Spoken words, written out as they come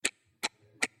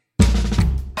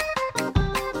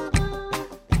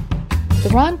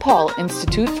Ron Paul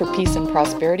Institute for Peace and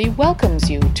Prosperity welcomes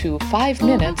you to 5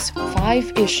 Minutes,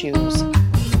 5 Issues.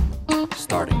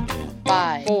 Starting in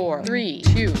 5, 4, 3,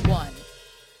 2, 1.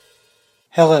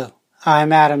 Hello,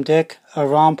 I'm Adam Dick, a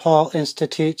Ron Paul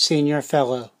Institute Senior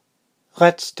Fellow.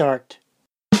 Let's start.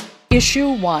 Issue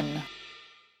 1.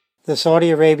 The Saudi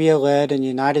Arabia-led and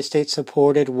United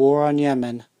States-supported war on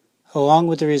Yemen, along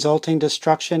with the resulting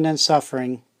destruction and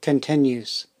suffering,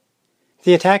 continues.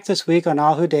 The attack this week on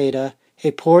Al Hudaydah, a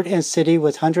port and city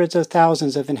with hundreds of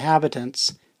thousands of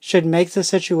inhabitants, should make the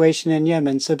situation in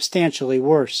Yemen substantially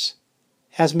worse.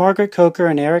 As Margaret Coker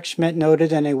and Eric Schmidt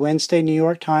noted in a Wednesday New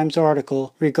York Times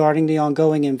article regarding the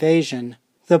ongoing invasion,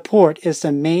 the port is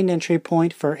the main entry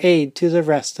point for aid to the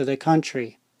rest of the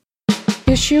country.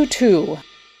 Issue 2.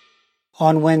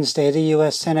 On Wednesday, the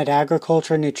U.S. Senate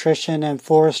Agriculture, Nutrition, and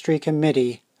Forestry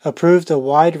Committee approved a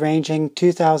wide-ranging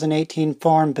 2018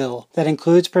 Farm Bill that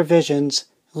includes provisions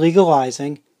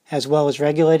legalizing, as well as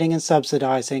regulating and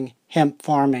subsidizing, hemp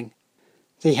farming.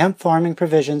 The hemp farming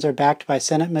provisions are backed by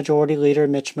Senate Majority Leader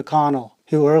Mitch McConnell,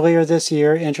 who earlier this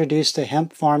year introduced the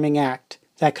Hemp Farming Act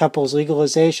that couples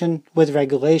legalization with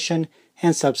regulation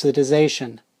and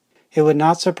subsidization. It would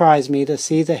not surprise me to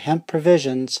see the hemp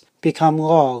provisions become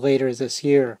law later this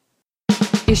year.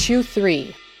 Issue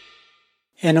 3.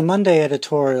 In a Monday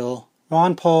editorial,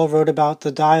 Ron Paul wrote about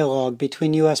the dialogue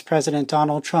between U.S. President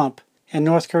Donald Trump and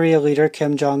North Korea leader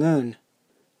Kim Jong-un.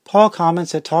 Paul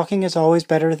comments that talking is always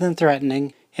better than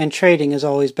threatening, and trading is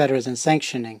always better than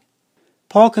sanctioning.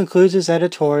 Paul concludes his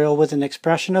editorial with an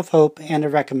expression of hope and a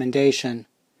recommendation.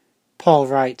 Paul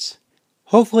writes,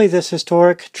 "Hopefully this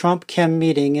historic Trump-Kim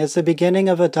meeting is the beginning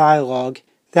of a dialogue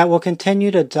that will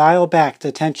continue to dial back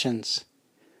the tensions.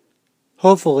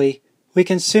 Hopefully, we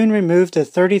can soon remove the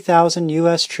 30,000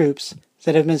 U.S. troops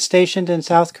that have been stationed in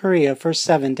South Korea for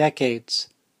 7 decades.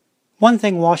 One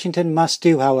thing Washington must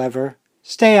do, however,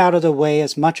 stay out of the way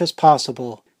as much as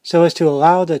possible so as to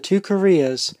allow the two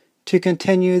Koreas to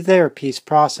continue their peace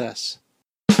process."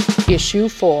 Issue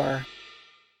 4.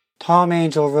 Tom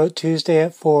Angell wrote Tuesday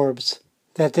at Forbes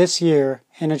that this year,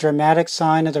 in a dramatic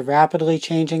sign of the rapidly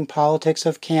changing politics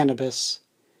of cannabis,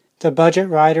 the budget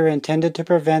rider intended to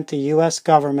prevent the U.S.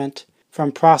 government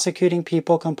from prosecuting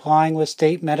people complying with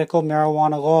state medical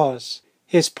marijuana laws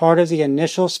is part of the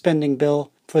initial spending bill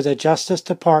for the Justice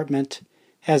Department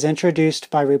as introduced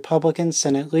by Republican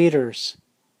Senate leaders.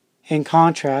 In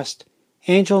contrast,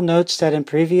 Angell notes that in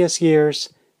previous years,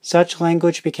 such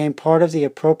language became part of the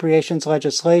appropriations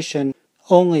legislation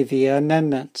only via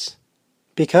amendments.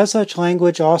 Because such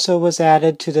language also was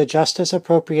added to the Justice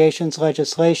Appropriations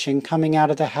legislation coming out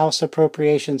of the House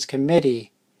Appropriations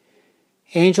Committee,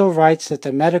 Angell writes that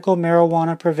the medical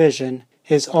marijuana provision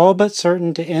is all but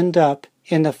certain to end up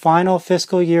in the final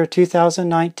fiscal year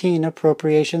 2019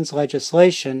 appropriations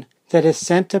legislation that is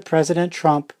sent to President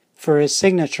Trump for his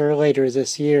signature later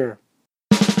this year.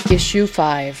 Issue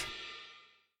 5.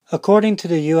 According to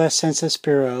the U.S. Census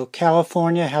Bureau,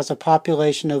 California has a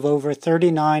population of over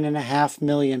 39.5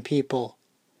 million people.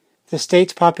 The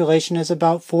state's population is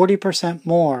about 40%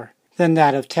 more than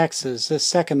that of Texas, the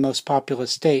second most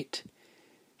populous state,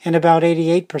 and about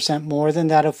 88% more than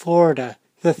that of Florida,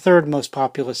 the third most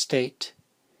populous state.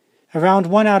 Around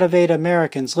 1 out of 8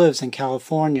 Americans lives in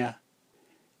California.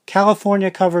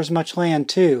 California covers much land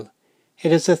too.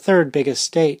 It is the third biggest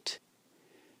state.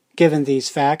 Given these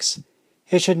facts,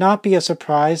 it should not be a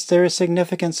surprise there is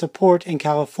significant support in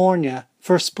California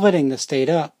for splitting the state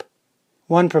up.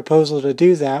 One proposal to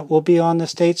do that will be on the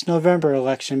state's November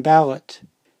election ballot.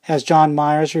 As John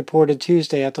Myers reported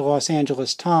Tuesday at the Los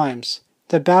Angeles Times,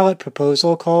 the ballot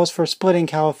proposal calls for splitting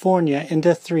California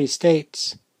into 3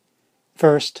 states.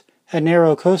 First, a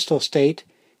narrow coastal state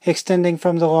extending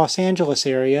from the Los Angeles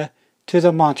area to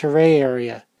the Monterey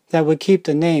area that would keep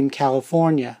the name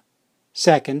California.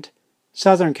 Second,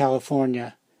 Southern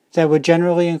California, that would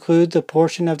generally include the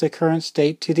portion of the current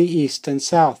state to the east and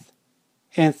south.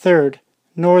 And third,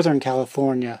 Northern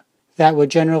California, that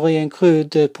would generally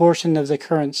include the portion of the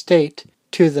current state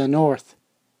to the north.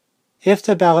 If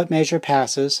the ballot measure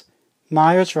passes,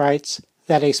 Myers writes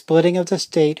that a splitting of the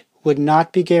state would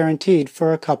not be guaranteed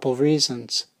for a couple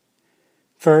reasons.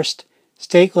 First,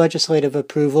 state legislative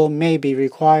approval may be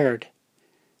required.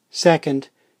 Second,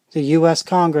 the U.S.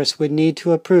 Congress would need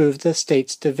to approve the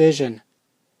state's division.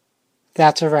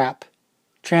 That's a wrap.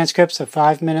 Transcripts of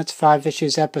 5 Minutes, 5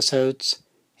 Issues episodes,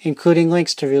 including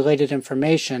links to related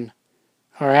information,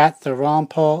 are at the Ron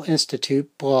Paul Institute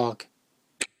blog.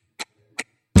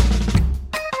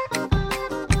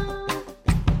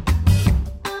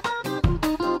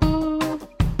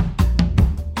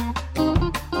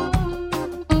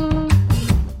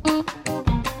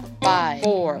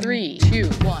 4, 3, 2,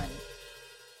 1.